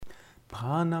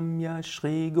Pranamya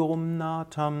Shri Gurum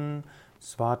Natham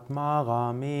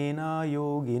Svatmaramena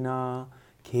Yogina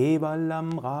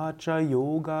Kevalam Raja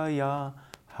Yogaya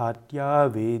Hatya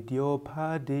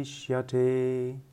Vidyopadishyate.